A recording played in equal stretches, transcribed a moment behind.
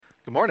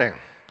Good morning.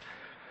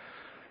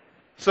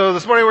 So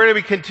this morning we're going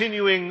to be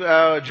continuing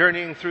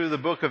journeying through the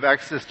book of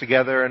Exodus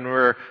together, and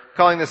we're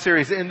calling this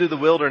series Into the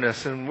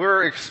Wilderness, and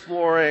we're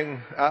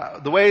exploring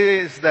the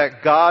ways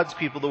that God's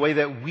people, the way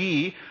that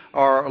we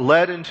are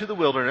led into the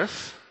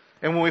wilderness,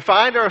 and when we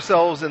find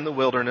ourselves in the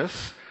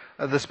wilderness,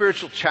 the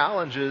spiritual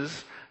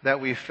challenges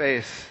that we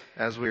face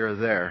as we are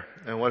there,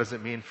 and what does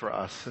it mean for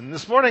us. And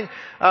this morning,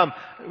 I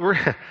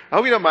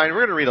hope you don't mind,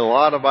 we're going to read a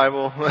lot of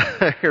Bible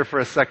here for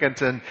a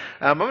second, and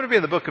I'm going to be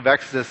in the book of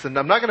Exodus, and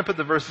I'm not going to put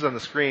the verses on the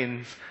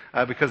screens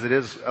because it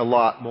is a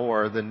lot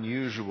more than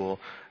usual.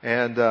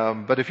 And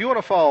but if you want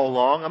to follow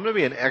along, I'm going to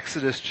be in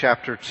Exodus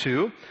chapter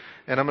 2,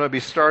 and I'm going to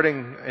be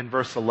starting in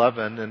verse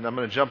 11, and I'm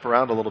going to jump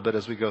around a little bit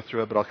as we go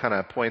through it, but I'll kind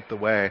of point the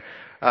way.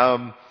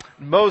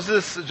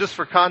 Moses, just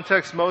for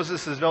context,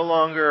 Moses is no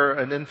longer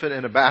an infant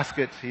in a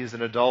basket. He's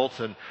an adult,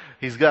 and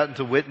he's gotten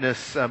to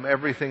witness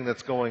everything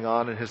that's going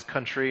on in his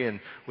country and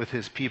with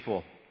his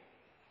people.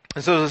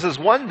 And so this is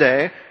one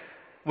day,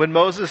 when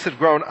Moses had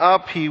grown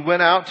up, he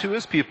went out to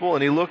his people,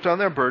 and he looked on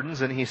their burdens,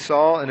 and he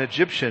saw an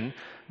Egyptian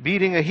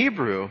beating a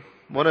Hebrew,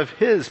 one of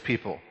his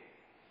people.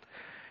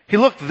 He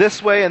looked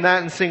this way and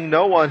that, and seeing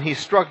no one, he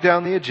struck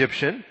down the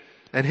Egyptian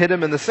and hid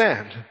him in the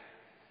sand.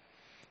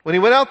 When he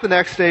went out the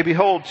next day,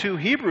 behold, 2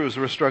 Hebrews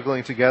were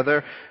struggling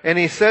together, and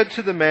he said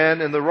to the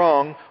man in the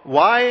wrong,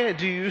 "Why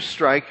do you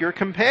strike your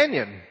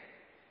companion?"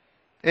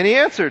 And he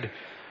answered,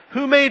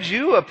 "Who made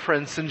you a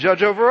prince and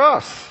judge over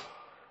us?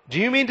 Do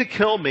you mean to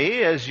kill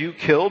me as you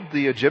killed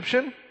the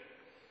Egyptian?"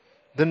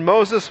 Then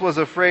Moses was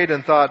afraid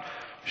and thought,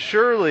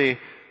 "Surely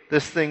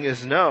this thing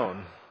is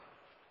known."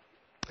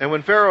 And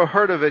when Pharaoh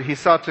heard of it, he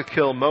sought to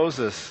kill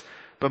Moses.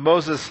 But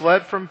Moses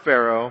fled from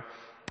Pharaoh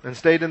and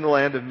stayed in the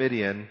land of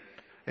Midian,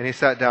 and he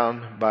sat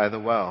down by the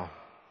well.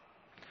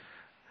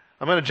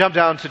 I'm going to jump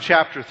down to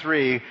chapter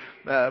 3.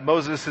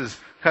 Moses has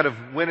kind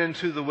of went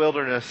into the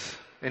wilderness,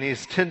 and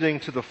he's tending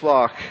to the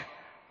flock.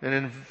 And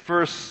in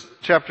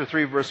chapter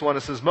 3, verse 1,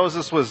 it says,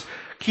 Moses was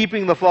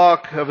keeping the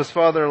flock of his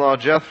father-in-law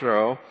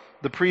Jethro,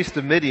 the priest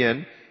of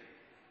Midian,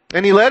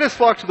 and he led his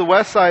flock to the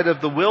west side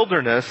of the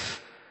wilderness,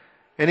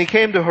 and he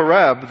came to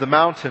Horeb, the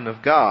mountain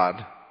of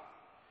God.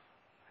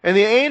 And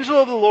the angel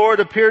of the Lord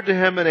appeared to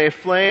him in a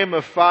flame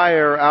of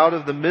fire out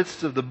of the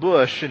midst of the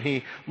bush. And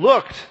he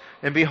looked,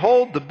 and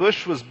behold, the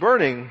bush was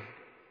burning,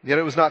 yet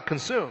it was not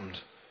consumed.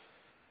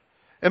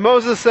 And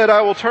Moses said, "I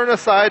will turn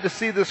aside to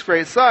see this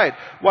great sight,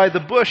 why the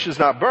bush is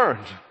not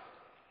burned."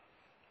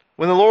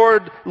 When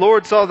the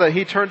Lord saw that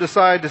he turned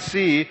aside to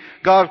see,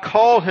 God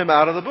called him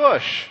out of the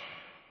bush,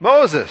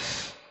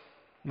 "Moses,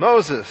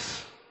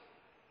 Moses."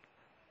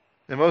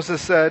 And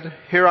Moses said,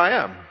 "Here I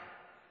am."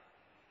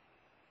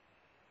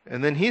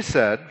 And then he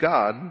said,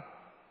 God,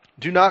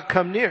 "Do not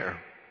come near.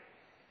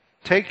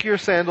 Take your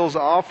sandals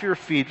off your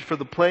feet, for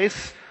the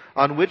place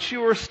on which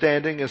you are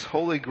standing is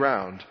holy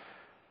ground."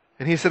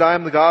 And he said, "I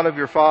am the God of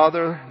your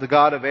father, the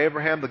God of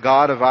Abraham, the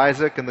God of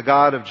Isaac, and the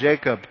God of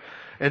Jacob."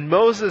 And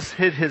Moses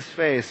hid his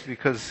face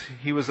because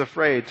he was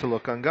afraid to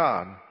look on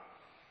God.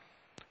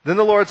 Then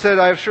the Lord said,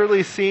 "I have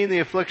surely seen the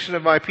affliction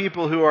of my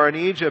people who are in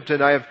Egypt,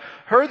 and I have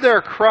heard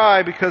their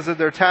cry because of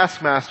their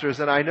taskmasters,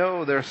 and I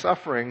know their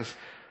sufferings.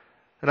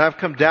 And I have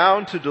come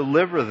down to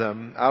deliver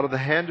them out of the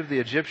hand of the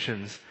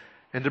Egyptians,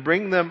 and to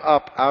bring them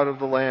up out of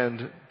the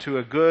land to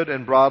a good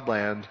and broad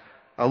land,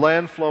 a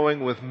land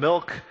flowing with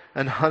milk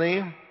and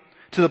honey,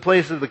 to the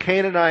place of the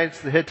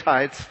Canaanites, the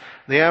Hittites,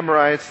 the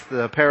Amorites,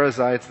 the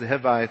Perizzites, the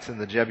Hivites, and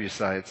the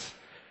Jebusites.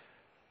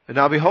 And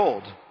now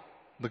behold,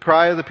 the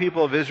cry of the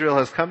people of Israel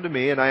has come to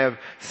me, and I have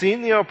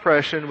seen the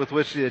oppression with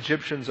which the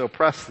Egyptians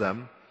oppress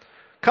them.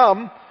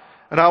 Come,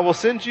 and I will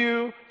send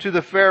you to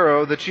the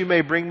Pharaoh, that you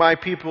may bring my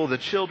people, the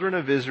children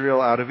of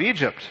Israel, out of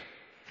Egypt."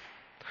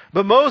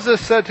 But Moses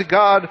said to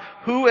God,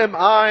 "Who am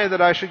I that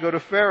I should go to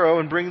Pharaoh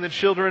and bring the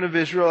children of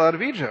Israel out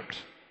of Egypt?"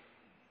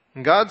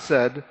 And God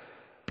said,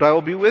 "But I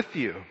will be with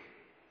you,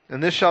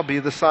 and this shall be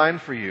the sign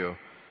for you,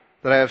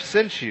 that I have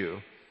sent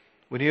you.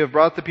 When you have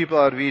brought the people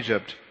out of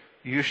Egypt,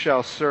 you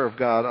shall serve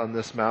God on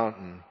this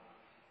mountain."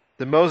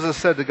 Then Moses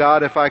said to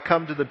God, "If I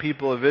come to the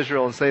people of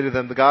Israel and say to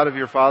them, 'The God of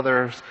your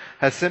fathers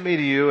has sent me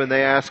to you,' and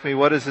they ask me,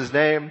 'What is his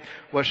name?'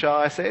 what shall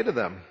I say to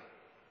them?"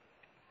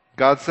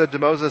 God said to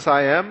Moses,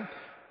 "I am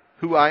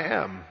who I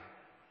am."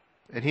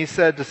 And he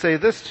said to say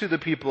this to the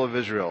people of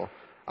Israel,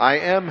 "I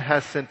am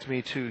has sent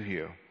me to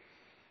you."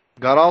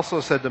 God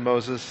also said to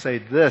Moses, "Say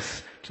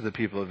this to the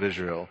people of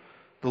Israel,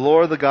 'The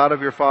Lord, the God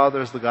of your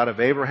fathers, the God of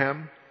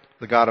Abraham,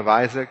 the God of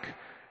Isaac,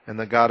 and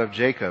the God of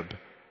Jacob,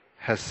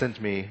 has sent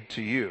me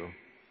to you.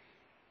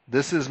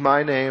 This is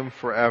my name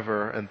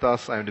forever, and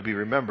thus I am to be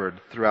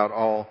remembered throughout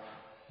all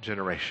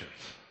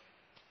generations."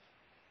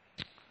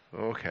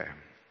 Okay.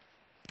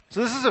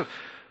 So this is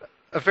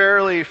a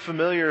fairly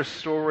familiar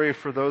story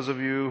for those of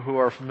you who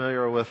are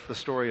familiar with the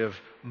story of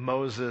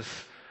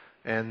Moses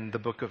and the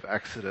book of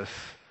Exodus.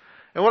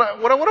 And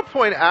what I want to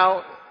point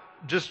out,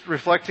 just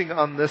reflecting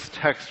on this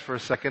text for a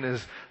second,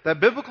 is that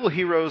biblical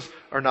heroes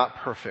are not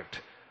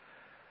perfect.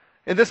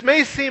 And this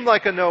may seem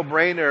like a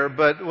no-brainer,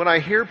 but when I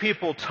hear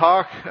people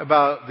talk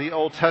about the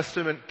Old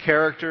Testament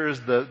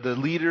characters, the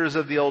leaders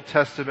of the Old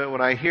Testament,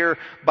 when I hear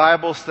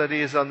Bible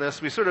studies on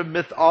this, we sort of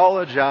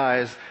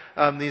mythologize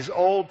these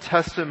Old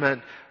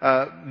Testament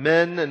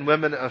men and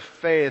women of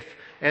faith,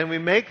 and we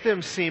make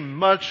them seem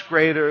much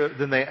greater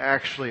than they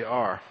actually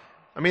are.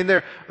 I mean,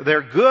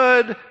 they're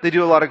good, they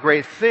do a lot of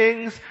great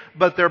things,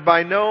 but they're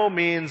by no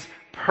means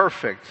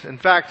perfect. In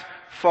fact,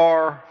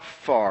 far,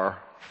 far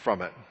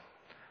from it.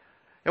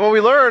 And when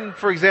we learn,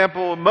 for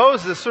example,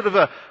 Moses, sort of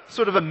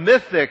a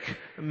mythic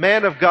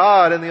man of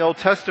God in the Old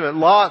Testament,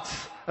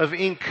 lots of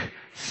ink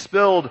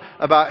spilled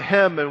about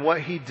him and what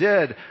he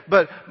did.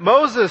 But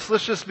Moses,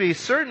 let's just be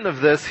certain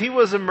of this, he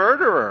was a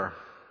murderer.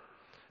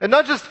 And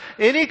not just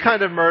any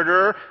kind of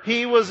murderer,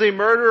 he was a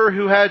murderer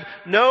who had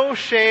no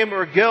shame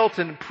or guilt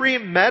and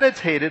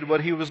premeditated what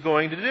he was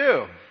going to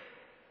do.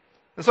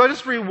 And so I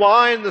just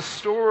rewind the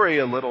story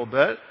a little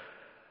bit,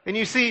 and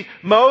you see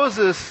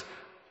Moses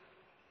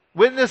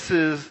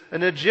witnesses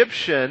an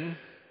Egyptian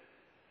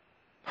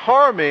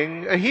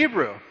harming a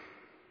Hebrew.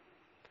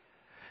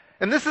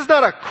 And this is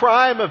not a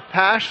crime of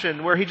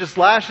passion where he just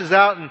lashes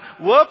out and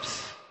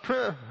whoops,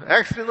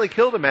 accidentally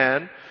killed a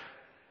man.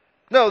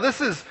 No, this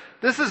is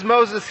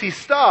Moses. He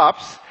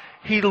stops.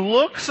 He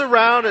looks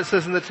around, it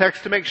says in the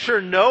text, to make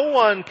sure no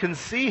one can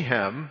see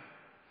him.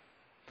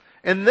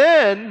 And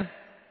then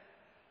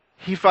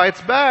he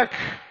fights back.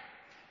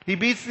 He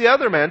beats the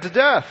other man to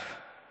death.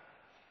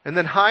 And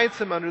then hides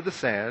him under the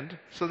sand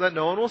so that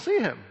no one will see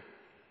him.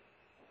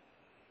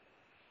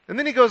 And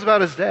then he goes about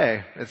his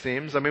day, it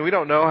seems. I mean, we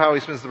don't know how he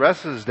spends the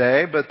rest of his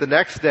day, but the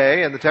next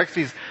day, in the text,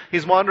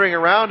 he's wandering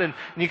around, and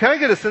you kind of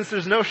get a sense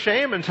there's no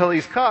shame until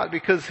he's caught,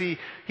 because he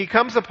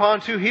comes upon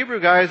two Hebrew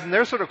guys, and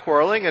they're sort of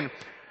quarreling,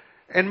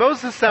 and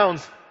Moses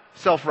sounds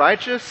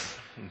self-righteous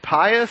and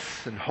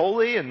pious and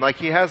holy, and like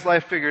he has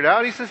life figured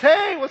out. He says,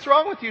 "Hey, what's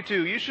wrong with you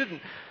two? You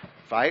shouldn't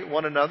fight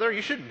one another.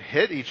 You shouldn't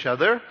hit each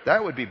other.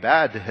 That would be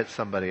bad to hit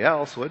somebody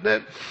else,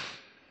 wouldn't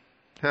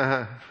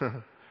it?"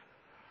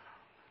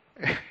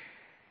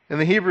 And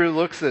the Hebrew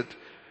looks at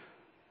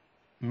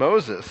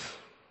Moses,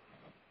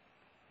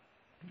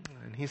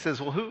 and he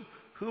says, "Well,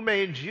 who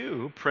made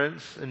you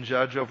prince and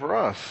judge over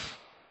us?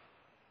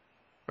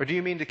 Or do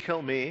you mean to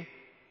kill me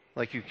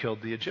like you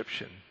killed the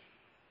Egyptian?"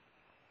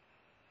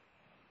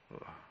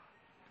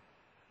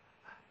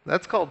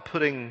 That's called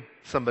putting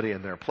somebody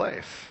in their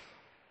place.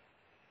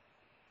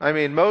 I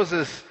mean,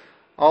 Moses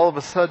all of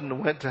a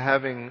sudden went to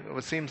having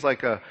what seems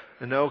like an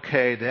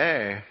okay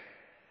day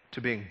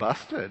to being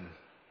busted,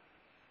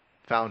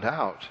 found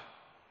out,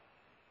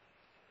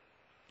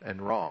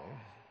 and wrong.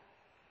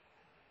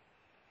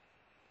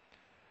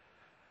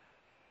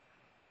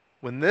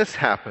 When this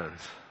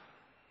happens,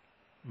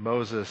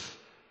 Moses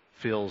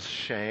feels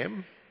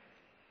shame.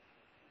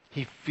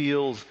 He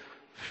feels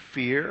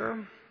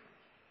fear.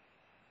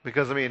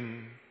 Because, I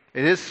mean,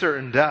 it is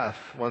certain death.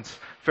 Once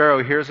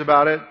Pharaoh hears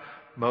about it,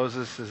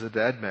 Moses is a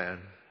dead man.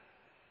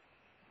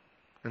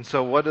 And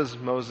so what does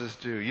Moses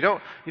do? You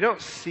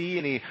don't see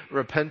any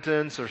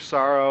repentance or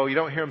sorrow. You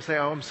don't hear him say,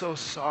 "Oh, I'm so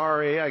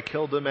sorry, I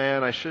killed a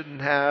man, I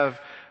shouldn't have."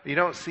 You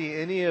don't see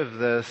any of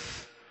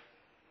this.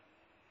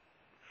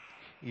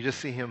 You just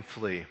see him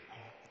flee.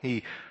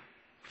 He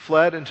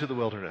fled into the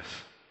wilderness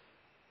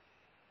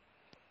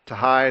to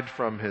hide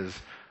from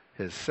his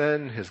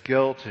sin, his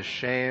guilt, his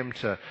shame,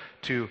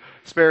 to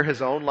spare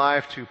his own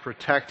life, to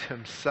protect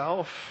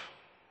himself.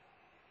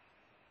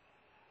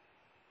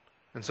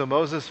 And so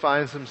Moses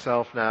finds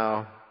himself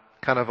now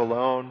kind of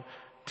alone,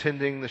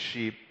 tending the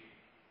sheep,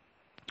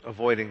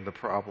 avoiding the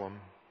problem.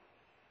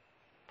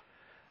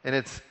 And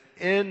it's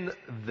in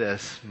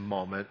this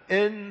moment,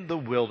 in the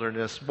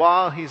wilderness,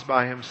 while he's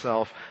by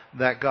himself,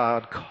 that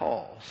God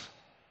calls.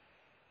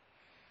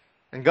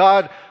 And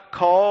God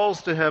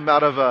calls to him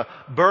out of a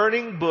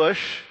burning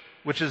bush,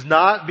 which is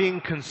not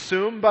being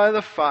consumed by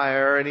the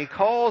fire, and he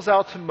calls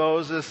out to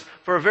Moses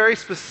for a very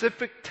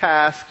specific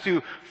task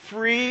to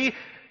free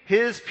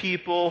his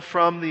people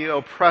from the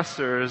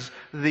oppressors,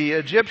 the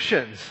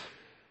Egyptians.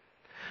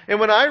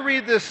 And when I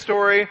read this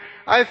story,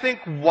 I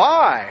think,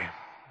 why?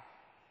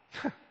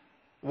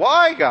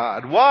 Why,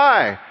 God?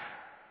 Why?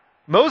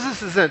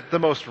 Moses isn't the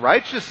most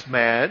righteous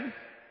man.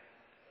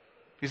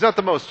 He's not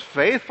the most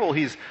faithful.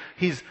 He's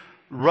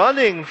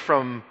running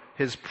from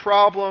his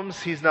problems.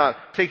 He's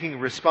not taking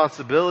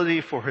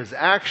responsibility for his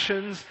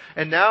actions.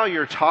 And now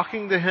you're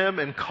talking to him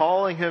and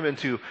calling him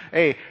into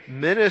a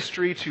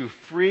ministry to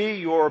free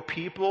your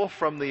people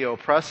from the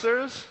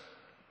oppressors.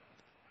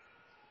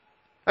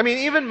 I mean,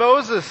 even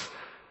Moses,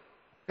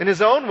 in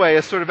his own way,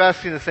 is sort of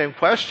asking the same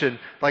question,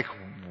 like,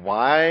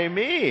 why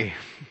me?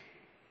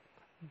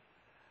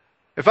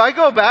 If I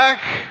go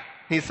back,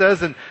 he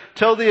says, and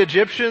tell the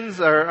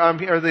Egyptians or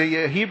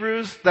the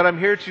Hebrews that I'm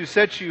here to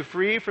set you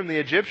free from the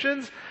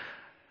Egyptians,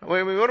 what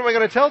am I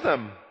going to tell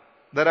them?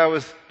 That I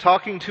was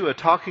talking to a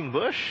talking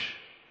bush?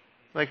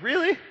 Like,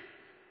 really?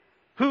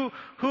 Who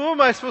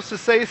am I supposed to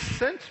say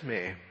sent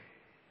me?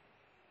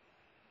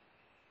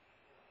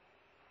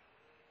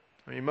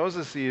 I mean,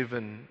 Moses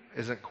even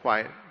isn't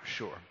quite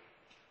sure.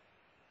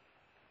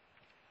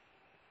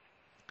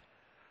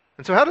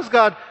 And so how does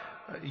God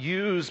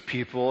use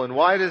people, and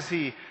why does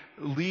he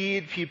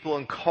lead people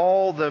and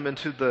call them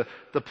into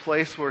the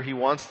place where he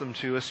wants them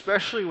to,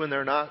 especially when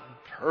they're not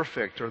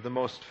perfect or the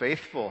most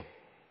faithful?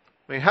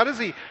 I mean, how does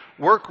he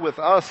work with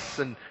us,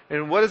 and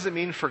what does it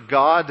mean for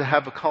God to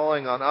have a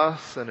calling on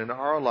us and in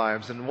our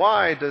lives, and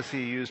why does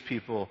he use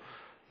people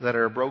that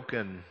are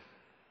broken?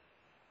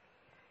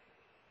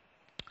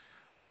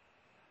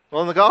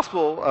 Well, in the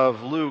Gospel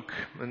of Luke,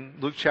 in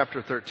Luke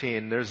chapter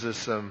 13, there's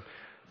this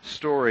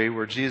story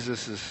where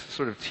Jesus is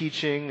sort of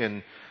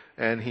teaching,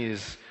 and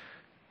he's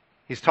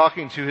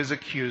talking to his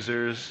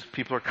accusers.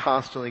 People are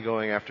constantly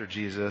going after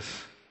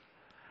Jesus.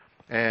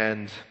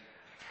 And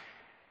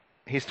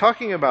he's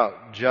talking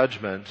about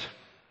judgment.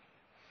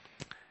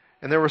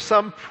 And there were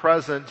some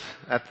present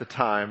at the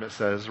time, it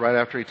says, right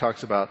after he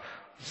talks about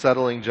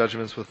settling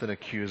judgments with an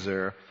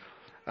accuser.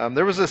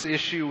 There was this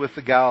issue with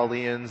the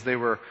Galileans. They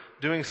were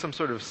doing some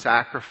sort of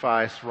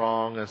sacrifice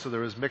wrong, and so there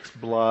was mixed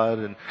blood,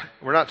 and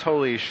we're not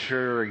totally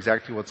sure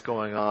exactly what's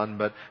going on,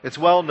 but it's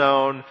well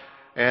known,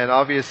 and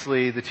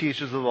obviously the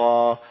teachers of the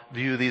law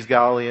view these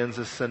Galileans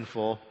as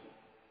sinful.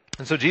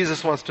 And so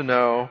Jesus wants to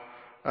know,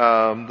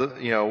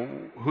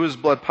 whose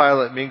blood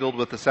Pilate mingled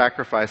with the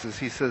sacrifices.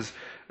 He says,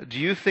 do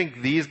you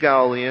think these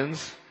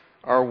Galileans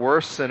are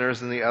worse sinners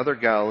than the other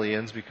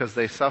Galileans because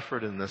they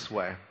suffered in this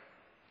way?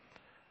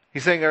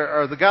 He's saying,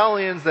 are the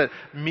Galileans that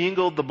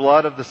mingled the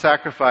blood of the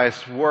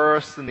sacrifice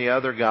worse than the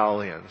other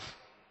Galileans?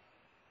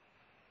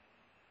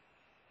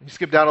 You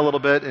skip down a little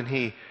bit, and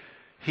he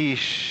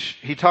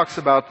talks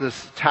about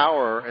this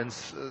tower, and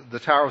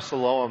the Tower of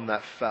Siloam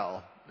that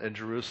fell in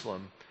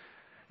Jerusalem.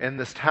 And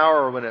this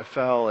tower, when it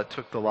fell, it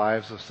took the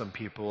lives of some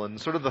people.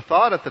 And sort of the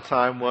thought at the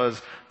time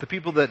was the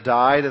people that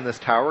died in this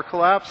tower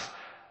collapse,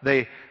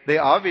 they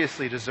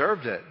obviously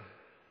deserved it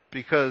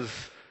because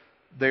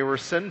they were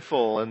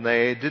sinful and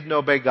they didn't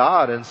obey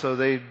God, and so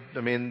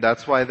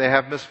that's why they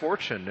have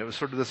misfortune. It was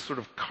sort of this sort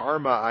of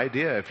karma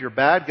idea. If you're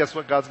bad, guess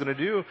what God's going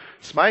to do?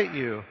 Smite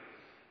you.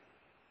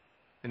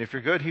 And if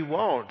you're good, he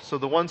won't. So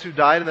the ones who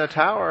died in that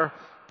tower,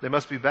 they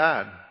must be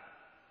bad.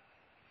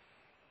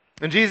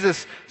 And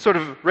Jesus sort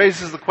of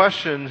raises the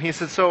question. He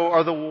said, so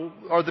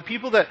are the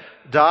people that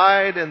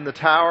died in the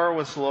tower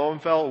when Siloam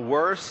fell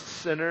worse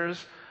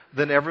sinners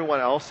than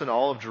everyone else in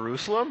all of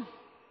Jerusalem?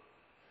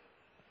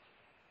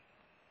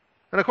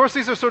 And of course,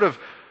 these are sort of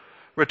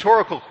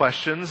rhetorical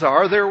questions.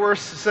 Are there worse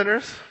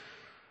sinners?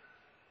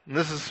 And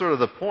this is sort of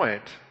the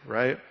point,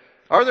 right?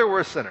 Are there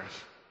worse sinners?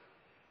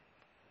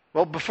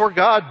 Well, before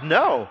God,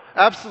 no,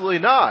 absolutely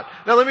not.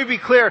 Now, let me be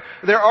clear.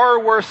 There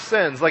are worse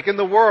sins. Like in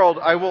the world,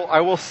 I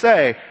will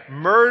say,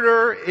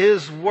 murder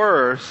is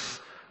worse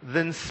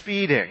than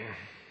speeding.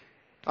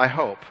 I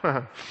hope.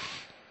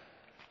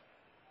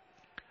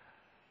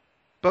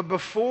 But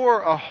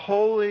before a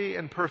holy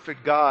and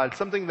perfect God,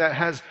 something that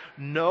has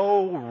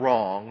no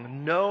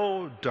wrong,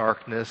 no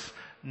darkness,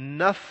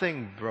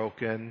 nothing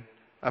broken,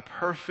 a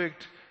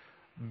perfect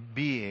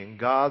being,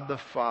 God the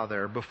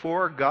Father,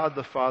 before God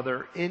the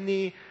Father,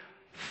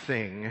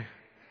 anything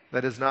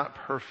that is not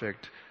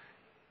perfect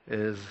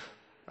is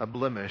a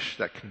blemish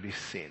that can be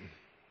seen.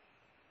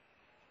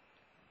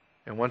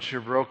 And once you're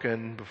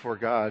broken before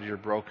God, you're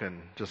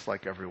broken just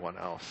like everyone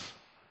else,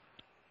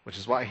 which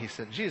is why he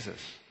sent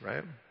Jesus,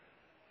 right?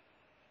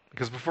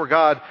 Because before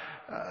God,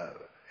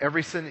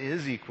 every sin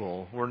is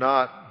equal. We're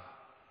not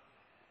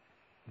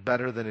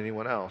better than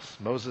anyone else.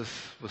 Moses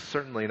was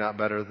certainly not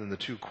better than the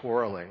two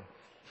quarreling.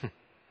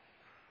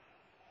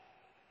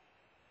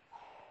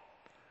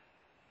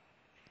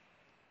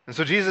 And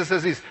so Jesus,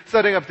 as he's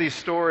setting up these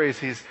stories,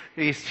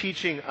 he's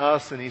teaching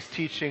us and he's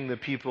teaching the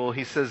people.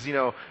 He says,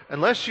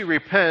 unless you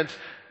repent,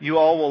 you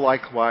all will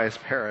likewise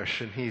perish.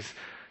 And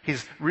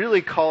he's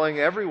really calling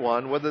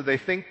everyone, whether they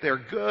think they're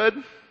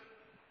good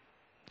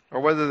or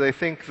whether they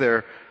think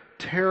they're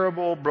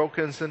terrible,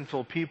 broken,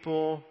 sinful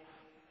people,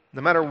 no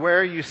matter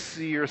where you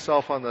see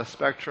yourself on the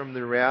spectrum,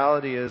 the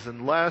reality is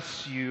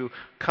unless you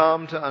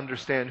come to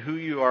understand who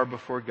you are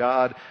before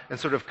God and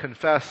sort of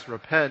confess,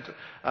 repent,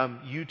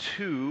 you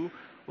too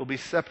will be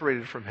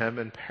separated from him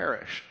and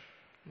perish.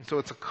 And so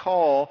it's a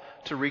call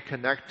to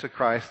reconnect to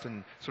Christ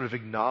and sort of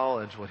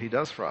acknowledge what he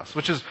does for us,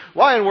 which is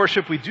why in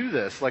worship we do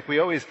this. Like we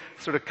always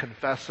sort of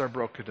confess our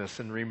brokenness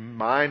and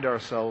remind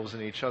ourselves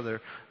and each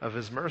other of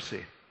his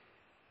mercy.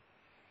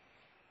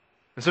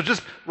 And so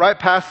just right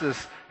past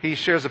this, he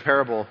shares a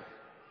parable,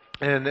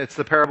 and it's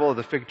the parable of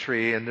the fig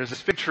tree. And there's this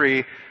fig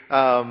tree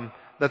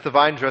that the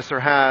vine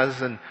dresser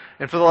has, and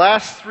for the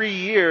last 3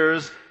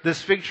 years,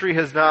 this fig tree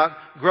has not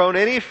grown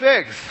any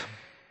figs.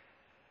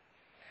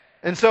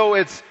 And so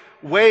it's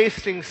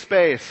wasting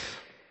space.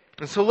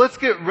 And so let's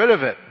get rid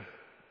of it,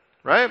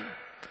 right?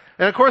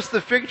 And of course, the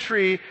fig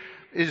tree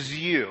is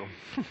you.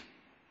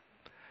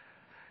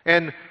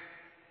 And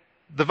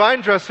the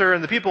vine dresser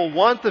and the people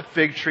want the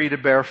fig tree to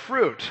bear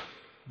fruit,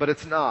 but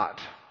it's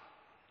not.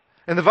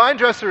 And the vine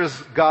dresser is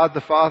God the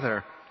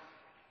Father.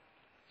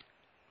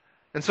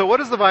 And so what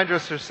does the vine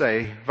dresser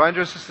say? The vine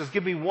dresser says,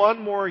 give me 1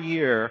 more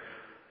year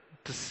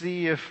to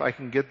see if I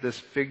can get this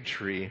fig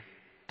tree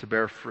to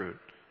bear fruit.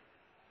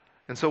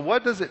 And so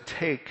what does it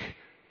take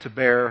to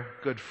bear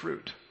good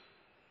fruit?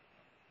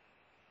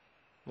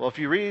 Well, if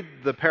you read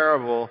the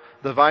parable,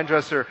 the vine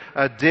dresser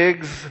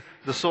digs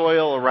the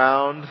soil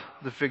around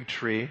the fig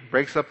tree,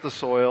 breaks up the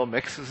soil,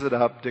 mixes it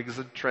up, digs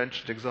a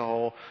trench, digs a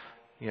hole,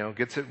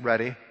 gets it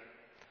ready.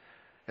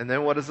 And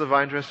then what does the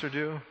vine dresser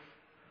do?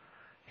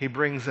 He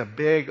brings a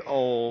big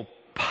old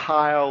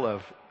pile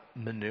of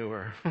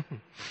manure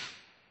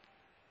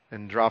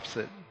and drops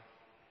it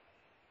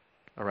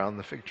around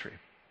the fig tree.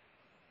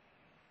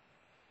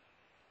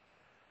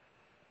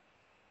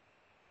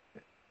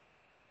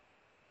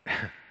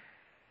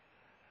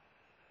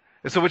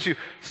 And so what you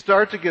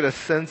start to get a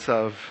sense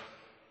of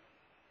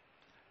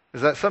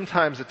is that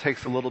sometimes it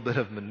takes a little bit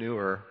of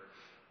manure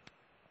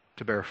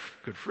to bear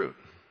good fruit.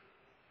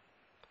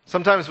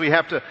 Sometimes we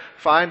have to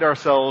find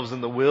ourselves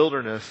in the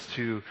wilderness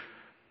to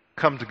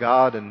come to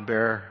God and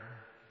bear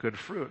good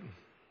fruit.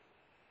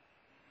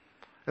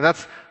 And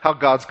that's how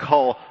God's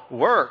call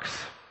works.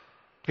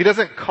 He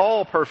doesn't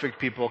call perfect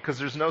people because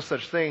there's no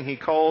such thing. He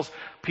calls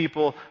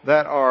people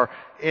that are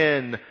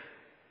in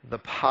the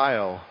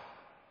pile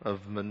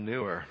of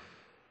manure.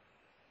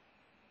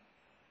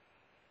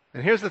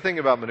 And here's the thing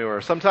about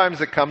manure.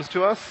 Sometimes it comes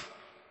to us.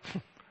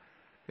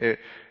 It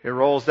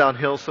rolls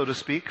downhill, so to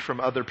speak, from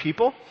other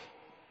people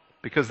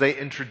because they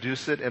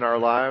introduce it in our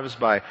lives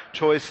by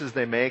choices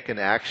they make and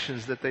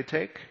actions that they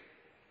take.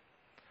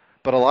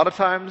 But a lot of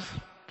times,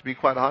 to be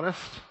quite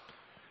honest,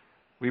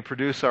 we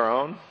produce our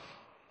own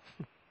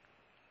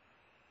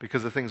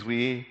because of things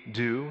we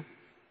do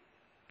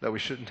that we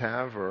shouldn't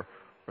have or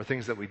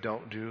things that we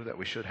don't do that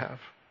we should have.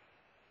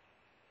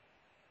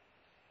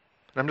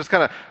 I'm just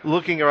kind of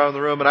looking around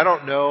the room, and I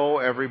don't know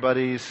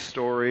everybody's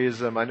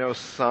stories. I know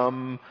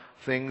some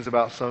things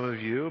about some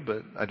of you,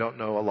 but I don't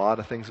know a lot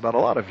of things about a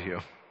lot of you.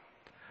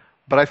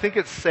 But I think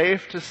it's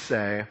safe to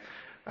say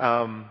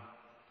that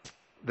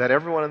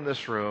everyone in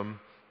this room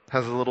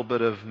has a little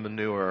bit of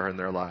manure in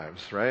their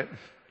lives, right?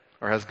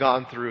 Or has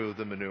gone through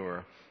the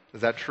manure.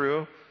 Is that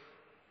true?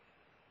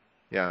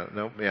 Yeah,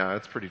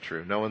 it's pretty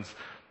true. No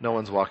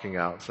one's walking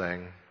out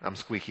saying, "I'm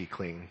squeaky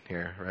clean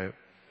here," right?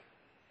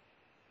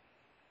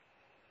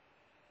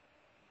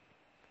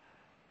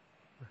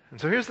 And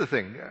so here's the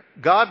thing.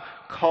 God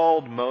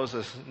called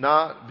Moses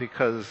not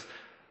because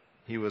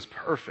he was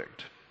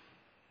perfect.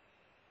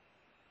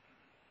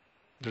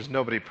 There's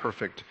nobody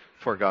perfect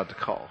for God to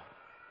call.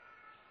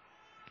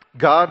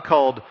 God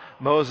called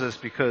Moses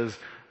because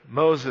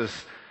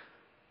Moses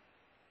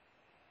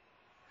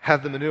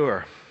had the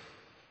manure,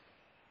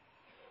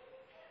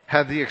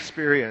 had the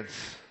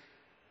experience,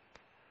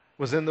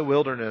 was in the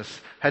wilderness,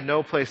 had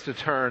no place to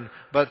turn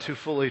but to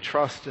fully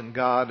trust in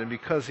God. And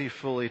because he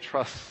fully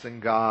trusts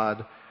in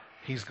God,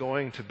 he's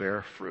going to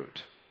bear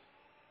fruit.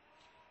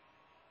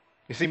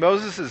 You see,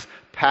 Moses'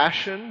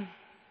 passion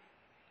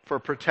for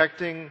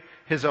protecting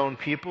his own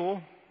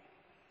people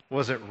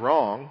wasn't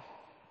wrong.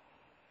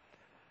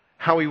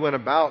 How he went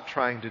about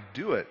trying to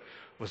do it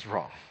was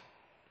wrong.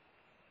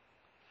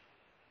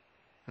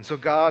 And so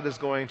God is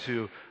going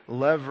to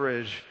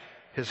leverage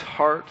his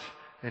heart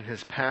and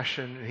his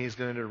passion, and he's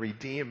going to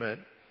redeem it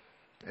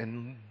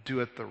and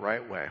do it the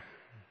right way.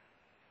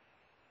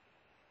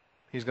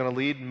 He's going to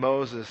lead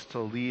Moses to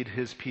lead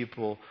his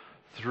people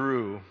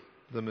through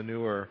the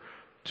manure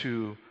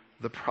to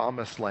the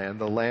promised land,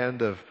 the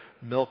land of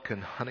milk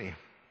and honey.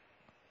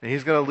 And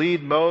he's going to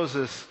lead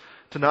Moses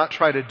to not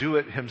try to do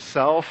it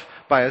himself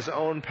by his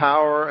own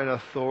power and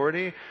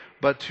authority,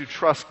 but to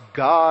trust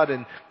God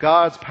and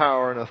God's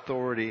power and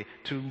authority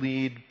to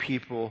lead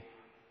people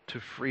to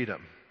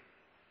freedom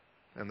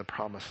and the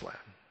promised land.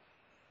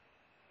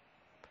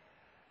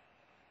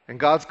 And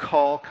God's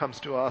call comes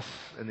to us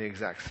in the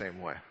exact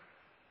same way.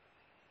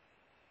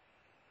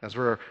 As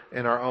we're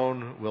in our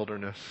own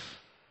wilderness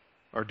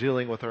or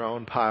dealing with our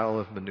own pile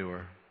of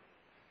manure.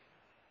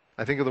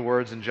 I think of the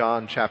words in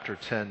John chapter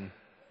 10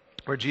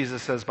 where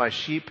Jesus says, "My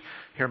sheep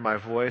hear my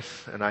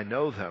voice, and I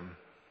know them,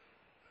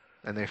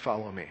 and they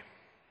follow me."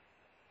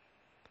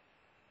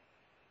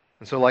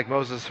 And so like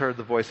Moses heard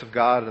the voice of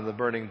God in the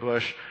burning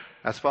bush,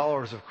 as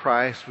followers of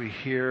Christ, we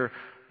hear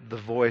the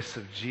voice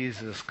of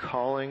Jesus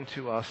calling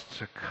to us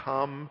to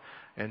come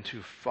and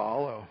to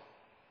follow.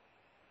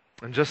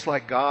 And just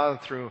like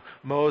God, through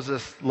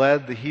Moses,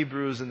 led the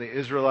Hebrews and the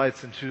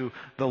Israelites into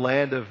the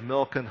land of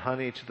milk and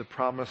honey, to the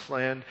promised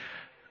land,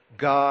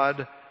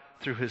 God,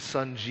 through his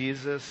Son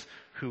Jesus,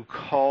 who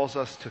calls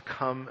us to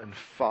come and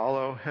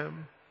follow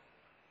him,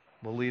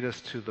 will lead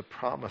us to the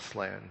promised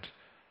land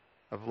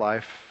of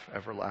life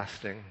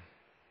everlasting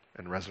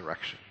and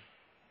resurrection.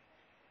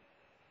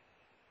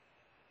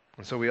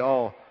 And so we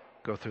all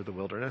go through the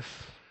wilderness.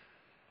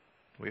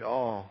 We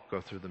all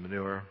go through the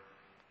manure.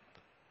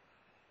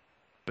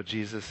 But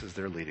Jesus is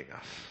there leading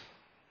us.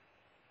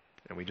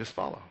 And we just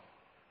follow.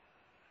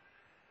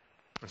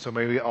 And so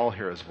may we all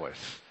hear his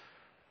voice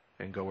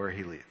and go where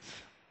he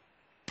leads.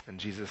 In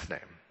Jesus' name,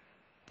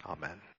 amen.